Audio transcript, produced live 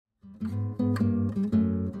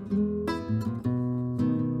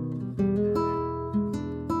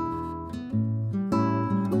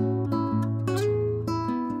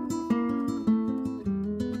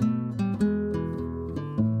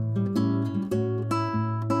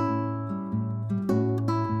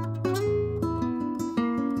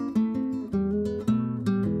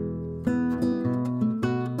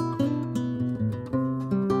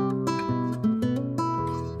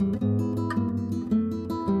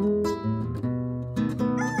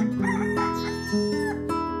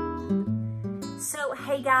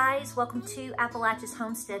Hey guys, welcome to Appalachia's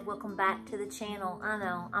Homestead. Welcome back to the channel. I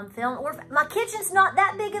know, I'm filming. My kitchen's not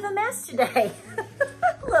that big of a mess today.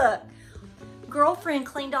 Look, girlfriend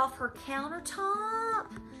cleaned off her countertop.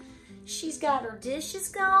 She's got her dishes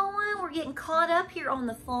going. We're getting caught up here on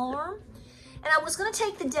the farm. And I was gonna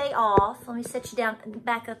take the day off. Let me set you down,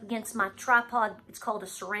 back up against my tripod. It's called a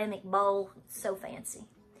ceramic bowl. It's so fancy.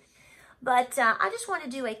 But I just want to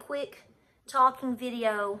do a quick talking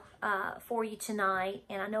video for you tonight.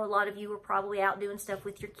 And I know a lot of you are probably out doing stuff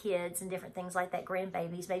with your kids and different things like that,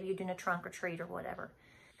 grandbabies. Maybe you're doing a trunk or treat or whatever.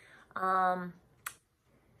 There's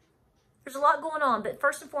a lot going on, but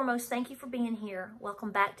first and foremost, thank you for being here.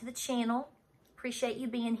 Welcome back to the channel. Appreciate you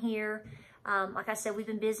being here. Like I said, we've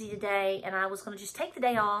been busy today, and I was going to just take the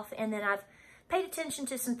day off, and then I've paid attention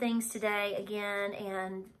to some things today again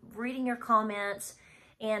and reading your comments.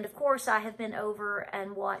 And of course, I have been over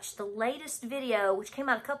and watched the latest video, which came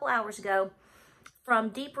out a couple hours ago, from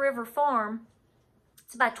Deep River Farm.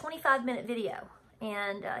 It's about a 25-minute video,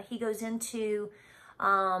 and he goes into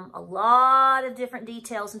a lot of different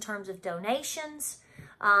details in terms of donations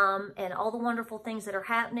and all the wonderful things that are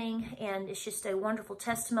happening. And it's just a wonderful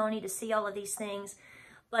testimony to see all of these things.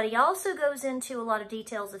 But he also goes into a lot of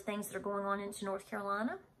details of things that are going on into North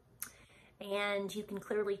Carolina. And you can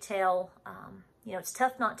clearly tell, you know, it's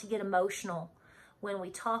tough not to get emotional when we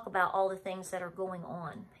talk about all the things that are going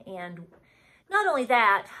on. And not only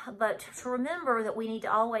that, but to remember that we need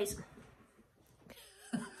to always...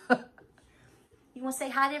 You want to say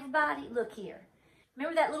hi to everybody? Look here.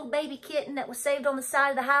 Remember that little baby kitten that was saved on the side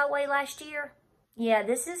of the highway last year? Yeah,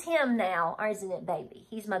 this is him now, or isn't it, baby?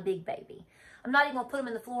 He's my big baby. I'm not even going to put him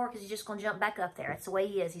in the floor because he's just going to jump back up there. That's the way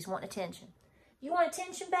he is. He's wanting attention. You want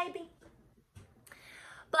attention, baby?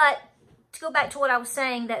 But to go back to what I was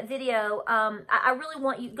saying, that video, I really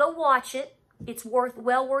want you, go watch it. It's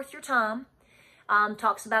well worth your time.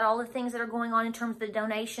 Talks about all the things that are going on in terms of the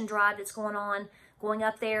donation drive that's going on, going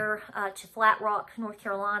up there to Flat Rock, North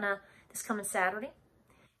Carolina, this coming Saturday.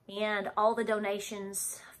 And all the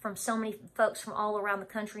donations from so many folks from all around the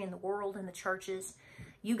country and the world and the churches.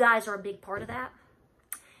 You guys are a big part of that.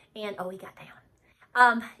 And, oh, he got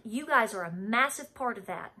down. You guys are a massive part of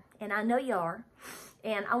that. And I know you are.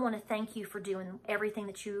 And I want to thank you for doing everything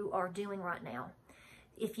that you are doing right now.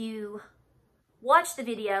 If you watch the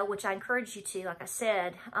video, which I encourage you to, like I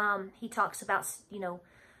said, he talks about, you know,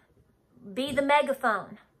 be the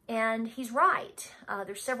megaphone. And he's right.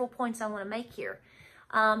 There's several points I want to make here.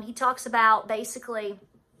 He talks about basically,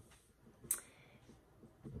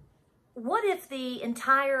 what if the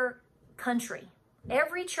entire country,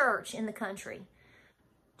 every church in the country,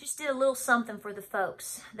 just did a little something for the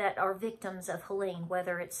folks that are victims of Helene,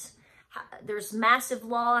 whether it's, there's massive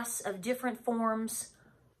loss of different forms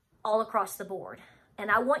all across the board. And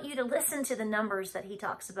I want you to listen to the numbers that he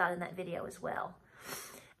talks about in that video as well.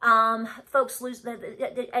 Folks lose,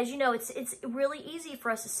 as you know, it's really easy for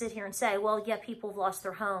us to sit here and say, well, yeah, people have lost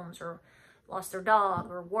their homes or lost their dog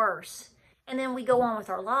or worse. And then we go on with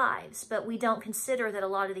our lives, but we don't consider that a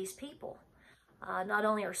lot of these people not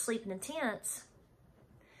only are sleeping in tents,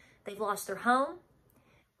 they've lost their home.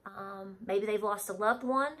 Maybe they've lost a loved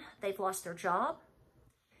one. They've lost their job.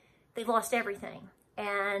 They've lost everything.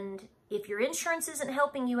 And if your insurance isn't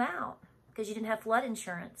helping you out because you didn't have flood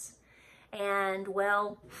insurance, and,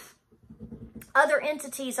 well, other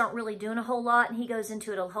entities aren't really doing a whole lot, and he goes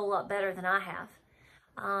into it a whole lot better than I have.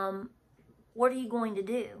 What are you going to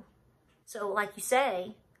do? So like you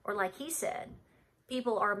say, or like he said,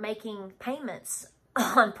 people are making payments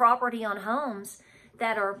on property, on homes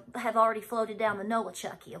that have already floated down the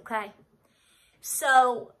Noachukki, okay?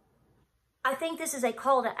 So I think this is a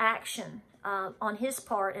call to action on his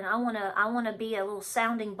part, and I wanna be a little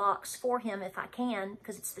sounding box for him if I can,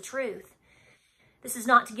 because it's the truth. This is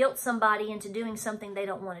not to guilt somebody into doing something they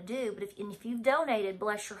don't want to do, but if you've donated,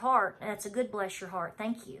 bless your heart, and that's a good bless your heart.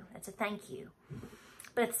 Thank you. That's a thank you.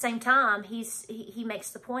 But at the same time, he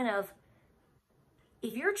makes the point of,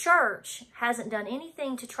 if your church hasn't done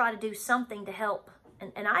anything to try to do something to help,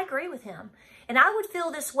 and I agree with him, and I would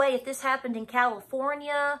feel this way if this happened in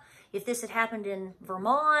California, if this had happened in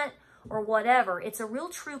Vermont, or whatever. It's a real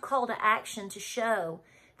true call to action to show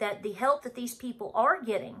that the help that these people are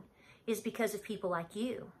getting is because of people like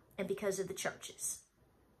you and because of the churches.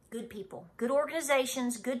 Good people, good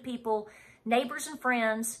organizations, good people, neighbors and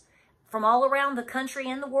friends from all around the country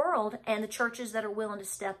and the world, and the churches that are willing to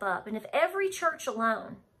step up. And if every church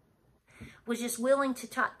alone was just willing to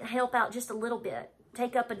help out just a little bit,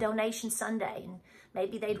 take up a donation Sunday, and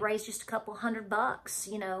maybe they'd raise just a couple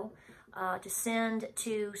 $100, you know, to send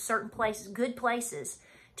to certain places, good places,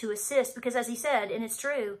 to assist. Because as he said, and it's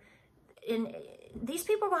true, these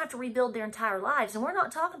people are going to have to rebuild their entire lives. And we're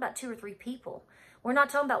not talking about 2 or 3 people. We're not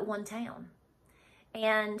talking about one town.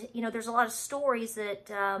 And, you know, there's a lot of stories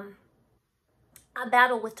that I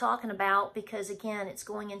battle with talking about because, again, it's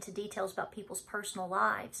going into details about people's personal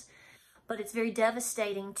lives. But it's very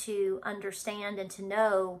devastating to understand and to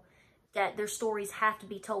know that their stories have to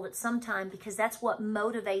be told at some time, because that's what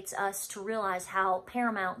motivates us to realize how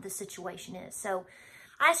paramount the situation is. So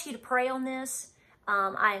I ask you to pray on this.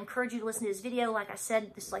 I encourage you to listen to this video. Like I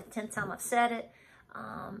said, this is like the 10th time I've said it.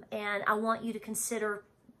 And I want you to consider,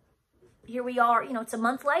 here we are, you know, it's a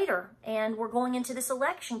month later, and we're going into this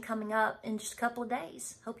election coming up in just a couple of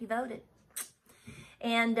days. Hope you voted.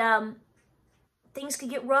 And things could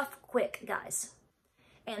get rough quick, guys.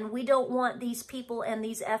 And we don't want these people and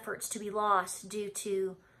these efforts to be lost due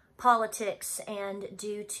to politics and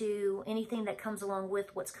due to anything that comes along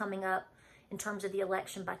with what's coming up in terms of the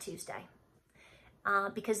election by Tuesday.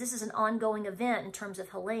 Because this is an ongoing event in terms of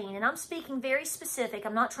Helene. And I'm speaking very specific.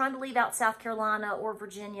 I'm not trying to leave out South Carolina or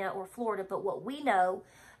Virginia or Florida, but what we know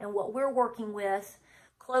and what we're working with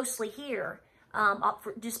closely here,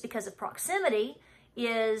 just because of proximity,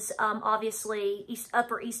 is obviously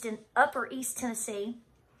Upper East Tennessee,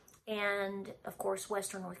 and of course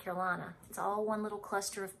Western North Carolina. It's all one little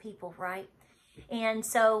cluster of people, right? And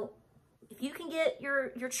so if you can get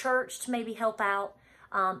your church to maybe help out,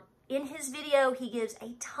 in his video he gives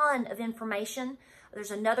a ton of information.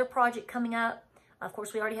 There's another project coming up. Of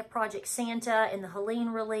course, we already have Project Santa and the Helene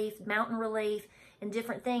relief, mountain relief, and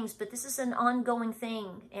different things, but this is an ongoing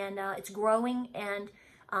thing, and it's growing, and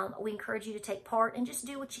we encourage you to take part and just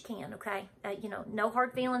do what you can, okay? You know, no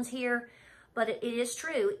hard feelings here, but it is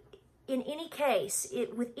true. In any case,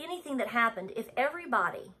 with anything that happened, if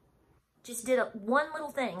everybody just did one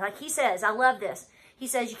little thing, like he says, I love this. He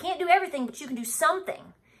says, you can't do everything, but you can do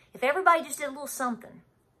something. If everybody just did a little something,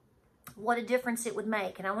 what a difference it would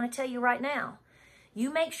make. And I want to tell you right now,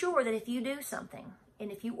 you make sure that if you do something,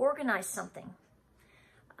 and if you organize something,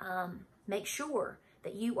 make sure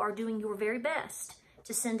that you are doing your very best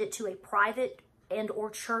to send it to a private and or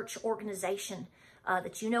church organization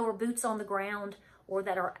that you know are boots on the ground, or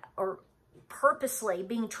that are purposely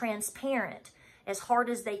being transparent as hard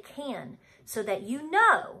as they can, so that you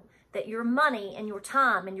know that your money and your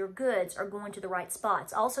time and your goods are going to the right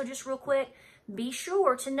spots. Also, just real quick, be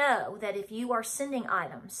sure to know that if you are sending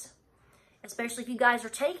items, especially if you guys are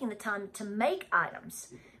taking the time to make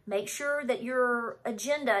items, make sure that your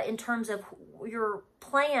agenda in terms of your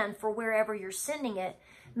plan for wherever you're sending it,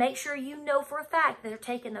 make sure you know for a fact that they're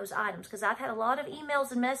taking those items. Because I've had a lot of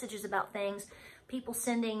emails and messages about things, people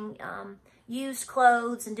sending used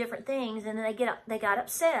clothes and different things, and then they got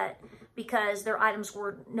upset because their items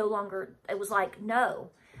were no longer, it was like, no.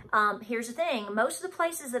 Here's the thing, most of the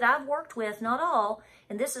places that I've worked with, not all,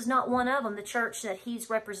 and this is not one of them, the church that he's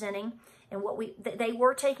representing, and they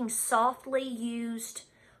were taking softly used,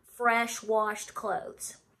 fresh washed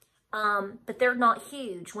clothes. But they're not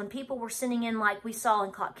huge. When people were sending in, like we saw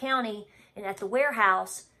in Cobb County and at the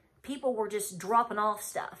warehouse, people were just dropping off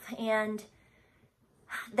stuff. And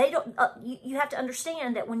they don't, you have to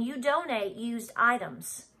understand that when you donate used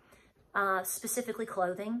items, specifically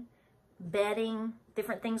clothing, bedding,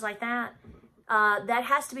 different things like that, that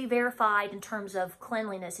has to be verified in terms of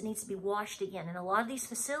cleanliness. It needs to be washed again. And a lot of these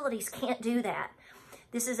facilities can't do that.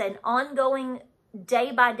 This is an ongoing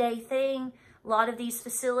day-by-day thing. A lot of these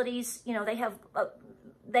facilities, you know, they have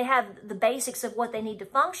the basics of what they need to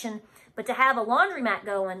function, but to have a laundromat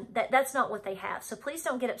going, that's not what they have. So please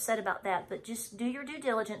don't get upset about that, but just do your due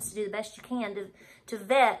diligence to do the best you can to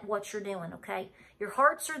vet what you're doing, okay? Your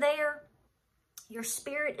hearts are there, your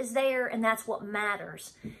spirit is there, and that's what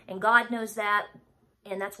matters. And God knows that,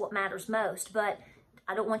 and that's what matters most. But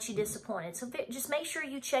I don't want you disappointed. So just make sure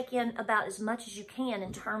you check in about as much as you can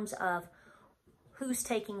in terms of who's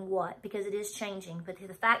taking what, because it is changing. But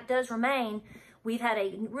the fact does remain, we've had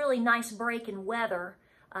a really nice break in weather.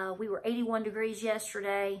 We were 81 degrees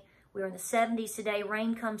yesterday. We were in the 70s today.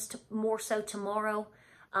 Rain comes more so tomorrow.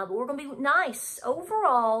 But we're going to be nice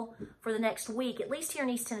overall for the next week, at least here in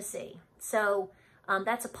East Tennessee. So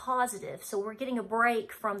that's a positive. So we're getting a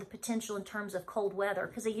break from the potential in terms of cold weather.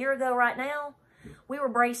 Because a year ago right now, we were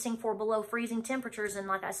bracing for below freezing temperatures. And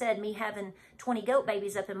like I said, me having 20 goat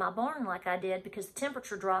babies up in my barn like I did because the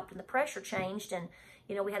temperature dropped and the pressure changed. And,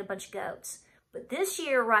 you know, we had a bunch of goats. But this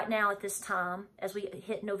year right now at this time, as we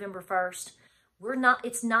hit November 1st,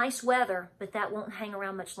 it's nice weather, but that won't hang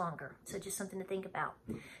around much longer. So just something to think about.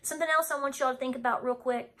 Something else I want y'all to think about real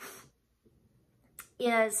quick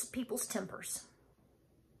is people's tempers.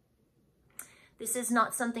 This is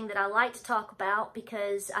not something that I like to talk about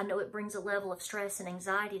because I know it brings a level of stress and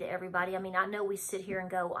anxiety to everybody. I mean, I know we sit here and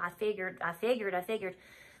go, I figured.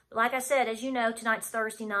 But like I said, as you know, tonight's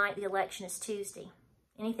Thursday night, the election is Tuesday.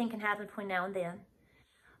 Anything can happen between now and then.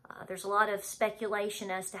 There's a lot of speculation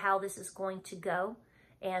as to how this is going to go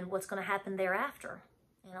and what's going to happen thereafter.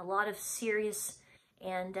 And a lot of serious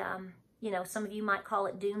and, you know, some of you might call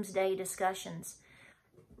it doomsday discussions.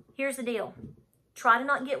 Here's the deal. Try to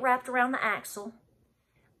not get wrapped around the axle.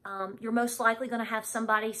 You're most likely going to have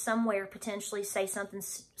somebody somewhere potentially say something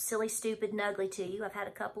silly, stupid, and ugly to you. I've had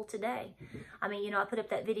a couple today. I mean, you know, I put up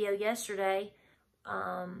that video yesterday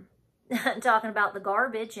talking about the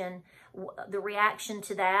garbage and the reaction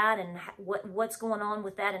to that and what's going on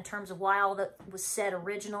with that in terms of why all that was said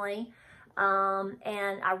originally.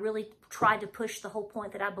 And I really tried to push the whole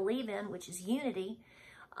point that I believe in, which is unity,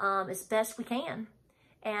 as best we can.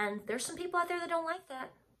 And there's some people out there that don't like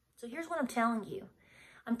that. So here's what I'm telling you.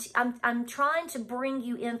 I'm trying to bring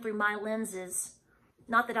you in through my lenses.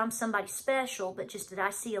 Not that I'm somebody special, but just that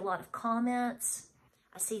I see a lot of comments.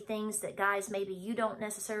 I see things that guys maybe you don't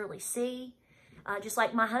necessarily see. Just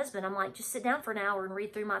like my husband, I'm like, just sit down for an hour and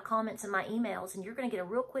read through my comments and my emails, and you're going to get a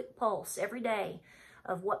real quick pulse every day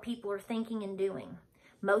of what people are thinking and doing.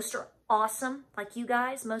 Most are awesome, like you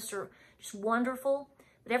guys. Most are just wonderful.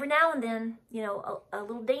 But every now and then, you know, a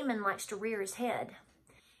little demon likes to rear his head.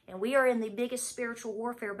 And we are in the biggest spiritual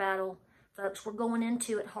warfare battle, folks. We're going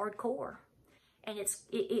into it hardcore. And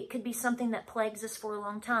it could be something that plagues us for a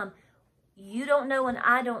long time. You don't know and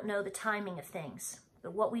I don't know the timing of things.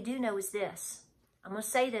 But what we do know is this. I'm going to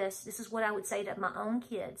say this. This is what I would say to my own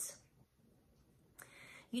kids.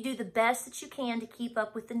 You do the best that you can to keep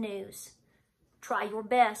up with the news. Try your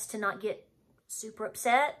best to not get super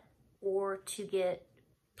upset or to get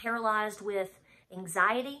paralyzed with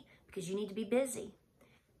anxiety, because you need to be busy.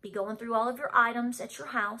 Be going through all of your items at your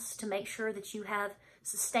house to make sure that you have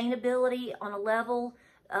sustainability on a level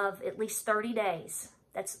of at least 30 days.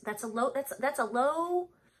 That's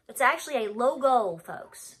actually a low goal,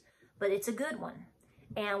 folks, but it's a good one.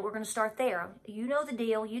 And we're going to start there. You know the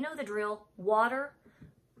deal. You know the drill. Water,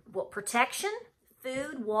 protection,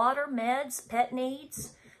 food, water, meds, pet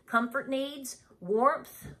needs, comfort needs,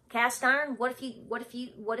 warmth, cast iron. What if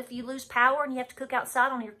you lose power and you have to cook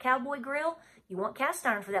outside on your cowboy grill? You want cast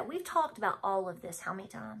iron for that. We've talked about all of this how many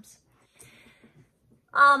times?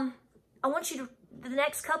 I want you to, the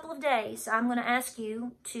next couple of days, I'm going to ask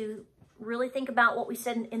you to really think about what we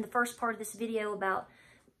said in the first part of this video about,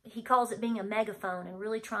 he calls it being a megaphone, and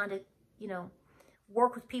really trying to, you know,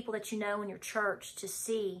 work with people that you know in your church to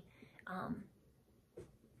see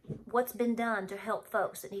what's been done to help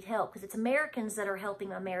folks that need help. Because it's Americans that are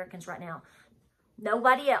helping Americans right now.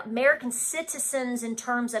 Nobody else. American citizens in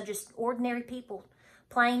terms of just ordinary people.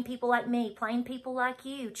 Plain people like me. Plain people like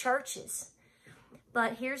you. Churches.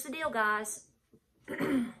 But here's the deal, guys.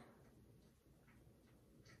 I'm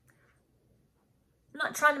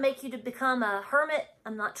not trying to make you to become a hermit.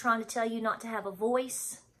 I'm not trying to tell you not to have a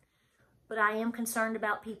voice. But I am concerned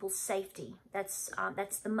about people's safety. That's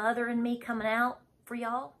the mother in me coming out for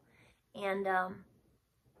y'all. And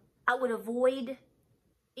I would avoid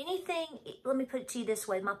anything. Let me put it to you this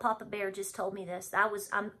way. My Papa Bear just told me this.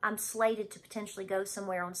 I'm slated to potentially go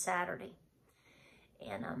somewhere on Saturday.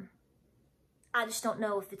 And I just don't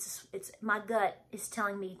know if it's my gut is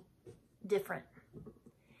telling me different.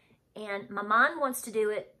 And my mind wants to do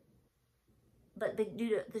it, but due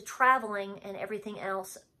to the traveling and everything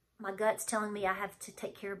else, my gut's telling me I have to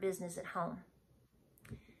take care of business at home.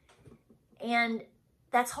 And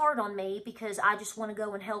that's hard on me because I just want to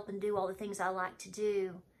go and help and do all the things I like to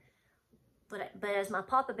do. But as my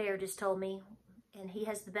Papa Bear just told me, and he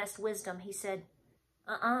has the best wisdom, he said,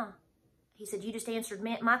 He said, you just answered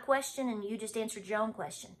my question and you just answered your own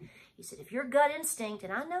question. He said, if your gut instinct,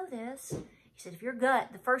 and I know this, he said, if your gut,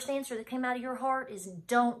 the first answer that came out of your heart is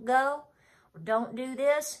don't go or don't do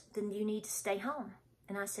this, then you need to stay home.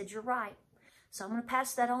 And I said, you're right. So I'm going to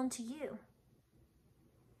pass that on to you.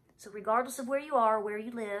 So regardless of where you are, where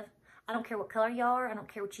you live, I don't care what color you are. I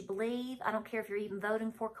don't care what you believe. I don't care if you're even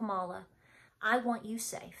voting for Kamala. I want you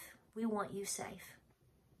safe. We want you safe.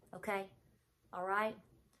 Okay? All right?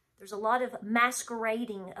 There's a lot of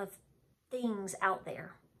masquerading of things out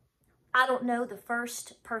there. I don't know the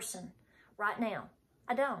first person right now.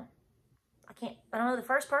 I don't know the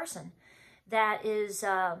first person that is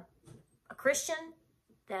a Christian,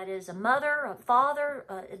 that is a mother, a father,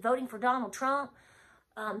 voting for Donald Trump,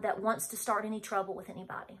 that wants to start any trouble with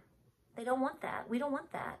anybody. They don't want that. We don't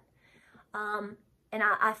want that. And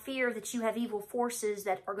I fear that you have evil forces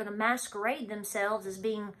that are going to masquerade themselves as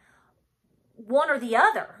being one or the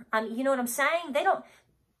other. I mean, you know what I'm saying?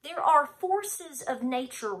 There are forces of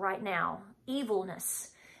nature right now,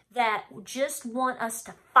 evilness, that just want us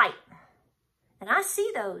to fight. And I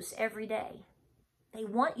see those every day. They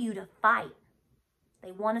want you to fight.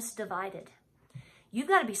 They want us divided. You've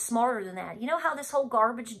got to be smarter than that. You know how this whole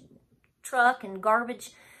garbage truck and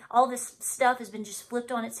garbage, all this stuff has been just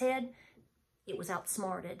flipped on its head? It was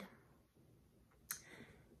outsmarted.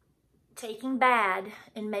 Taking bad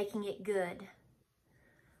and making it good.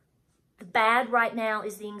 The bad right now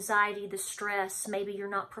is the anxiety, the stress. Maybe you're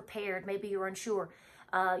not prepared. Maybe you're unsure.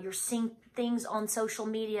 You're seeing things on social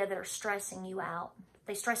media that are stressing you out.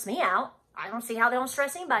 They stress me out. I don't see how they don't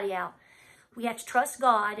stress anybody out. We have to trust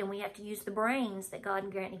God, and we have to use the brains that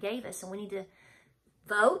God gave us. And we need to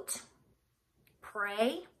vote,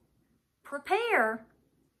 pray, prepare,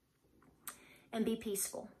 and be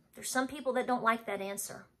peaceful. There's some people that don't like that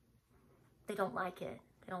answer. They don't like it.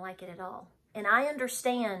 They don't like it at all. And I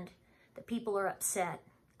understand that people are upset.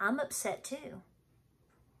 I'm upset too.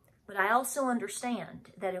 But I also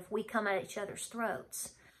understand that if we come at each other's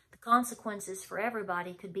throats, the consequences for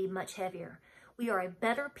everybody could be much heavier. We are a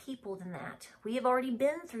better people than that. We have already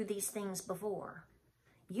been through these things before.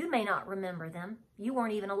 You may not remember them. You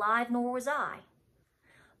weren't even alive, nor was I.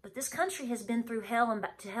 But this country has been through hell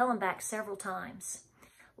and back several times.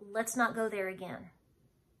 Let's not go there again.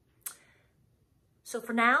 So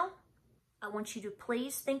for now, I want you to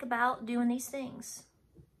please think about doing these things.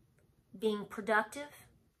 Being productive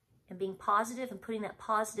and being positive and putting that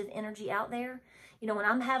positive energy out there. You know, when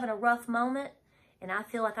I'm having a rough moment and I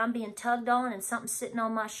feel like I'm being tugged on and something's sitting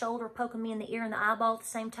on my shoulder, poking me in the ear and the eyeball at the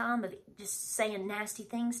same time, of just saying nasty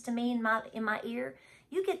things to me in my ear,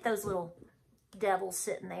 you get those little devils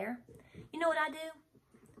sitting there. You know what I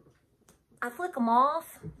do? I flick them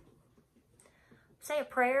off, say a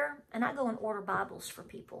prayer, and I go and order Bibles for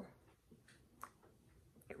people.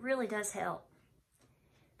 It really does help.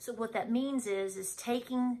 So what that means is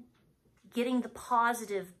getting the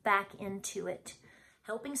positive back into it.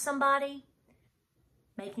 Helping somebody,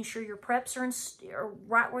 making sure your preps are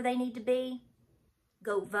right where they need to be.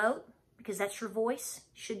 Go vote, because that's your voice,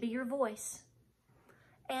 should be your voice.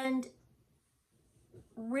 And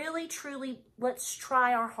really, truly, let's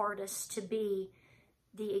try our hardest to be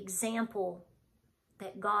the example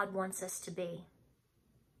that God wants us to be.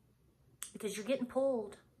 Because you're getting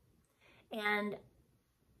pulled. And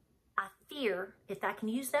I fear, if I can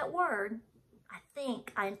use that word,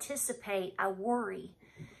 I anticipate, I worry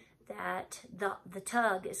that the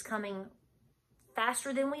tug is coming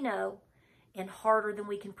faster than we know and harder than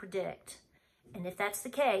we can predict. And if that's the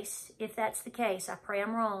case, I pray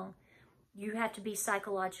I'm wrong. You have to be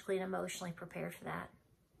psychologically and emotionally prepared for that.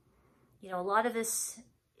 You know, a lot of us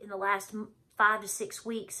in the last 5 to 6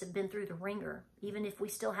 weeks have been through the ringer, even if we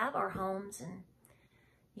still have our homes. And,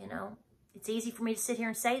 you know, it's easy for me to sit here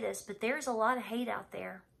and say this, but there's a lot of hate out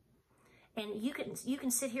there. And you can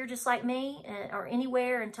sit here just like me or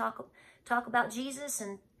anywhere and talk about Jesus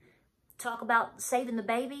and talk about saving the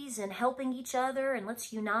babies and helping each other and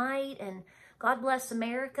let's unite and God bless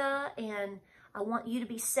America and I want you to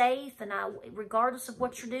be safe and regardless of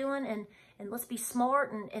what you're doing and let's be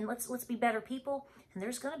smart and let's be better people. And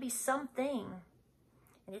there's going to be something,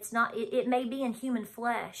 and it may be in human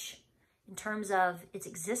flesh in terms of its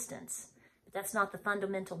existence, but that's not the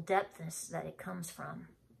fundamental depthness that it comes from.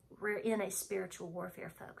 We're in a spiritual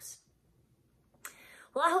warfare, folks.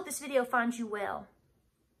 Well, I hope this video finds you well.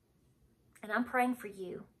 And I'm praying for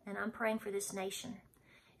you. And I'm praying for this nation.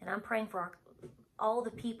 And I'm praying for all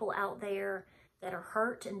the people out there that are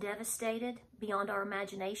hurt and devastated beyond our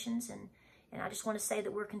imaginations. And I just want to say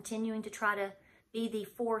that we're continuing to try to be the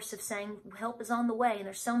force of saying help is on the way. And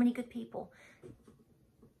there's so many good people.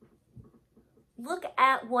 Look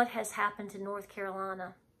at what has happened in North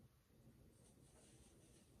Carolina.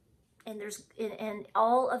 And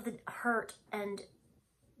all of the hurt and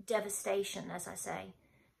devastation, as I say.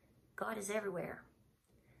 God is everywhere.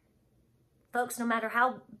 Folks, no matter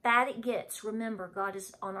how bad it gets, remember God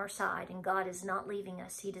is on our side and God is not leaving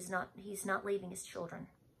us. He's not leaving his children.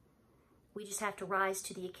 We just have to rise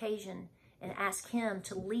to the occasion and ask him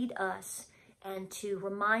to lead us and to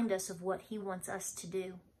remind us of what he wants us to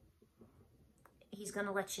do. He's going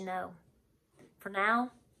to let you know. For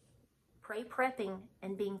now, pray, prepping,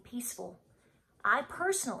 and being peaceful. I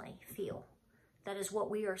personally feel that is what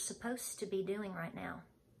we are supposed to be doing right now.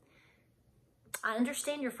 I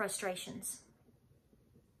understand your frustrations.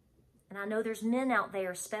 And I know there's men out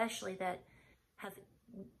there especially that have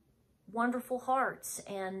wonderful hearts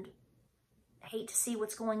and hate to see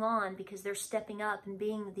what's going on because they're stepping up and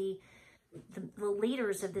being the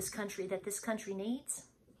leaders of this country that this country needs.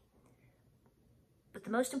 But the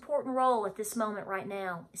most important role at this moment right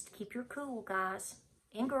now is to keep your cool, guys,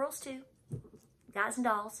 and girls too, guys and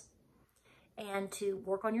dolls, and to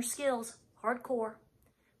work on your skills, hardcore,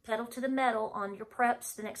 pedal to the metal on your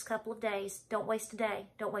preps the next couple of days. Don't waste a day.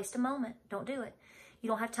 Don't waste a moment. Don't do it. You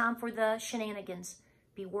don't have time for the shenanigans.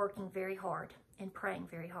 Be working very hard and praying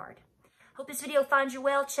very hard. Hope this video finds you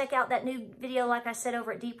well. Check out that new video, like I said,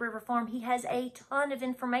 over at Deep River Farm. He has a ton of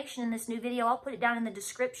information in this new video. I'll put it down in the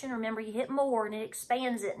description. Remember, you hit more and it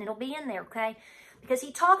expands it, and it'll be in there, okay? Because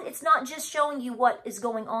it's not just showing you what is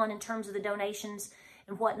going on in terms of the donations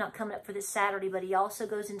and whatnot coming up for this Saturday, but he also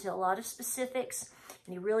goes into a lot of specifics,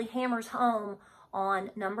 and he really hammers home on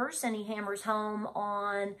numbers, and he hammers home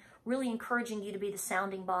on really encouraging you to be the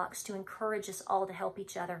sounding box, to encourage us all to help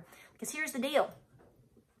each other. Because here's the deal.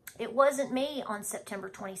 It wasn't me on September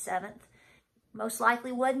 27th. Most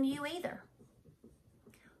likely wasn't you either.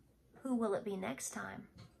 Who will it be next time?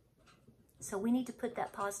 So we need to put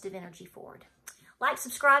that positive energy forward. Like,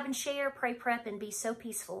 subscribe, and share. Pray, prep, and be so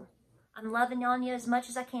peaceful. I'm loving on you as much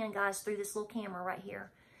as I can, guys, through this little camera right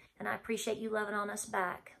here. And I appreciate you loving on us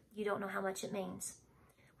back. You don't know how much it means.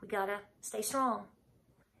 We got to stay strong.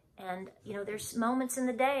 And, you know, there's moments in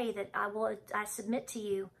the day that I submit to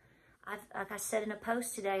you. Like I said in a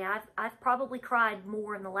post today, I've probably cried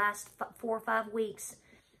more in the last 4 or 5 weeks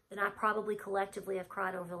than I probably collectively have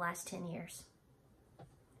cried over the last 10 years.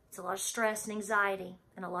 It's a lot of stress and anxiety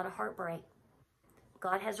and a lot of heartbreak.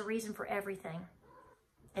 God has a reason for everything.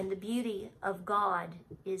 And the beauty of God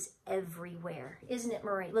is everywhere. Isn't it,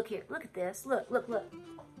 Marie? Look here. Look at this. Look, look, look.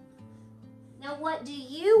 Now, what do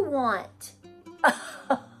you want?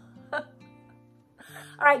 All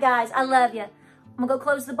right, guys. I love you. I'm going to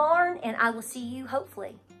go close the barn, and I will see you,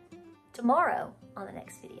 hopefully, tomorrow on the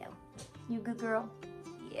next video. You good girl?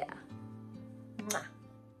 Yeah. Mwah.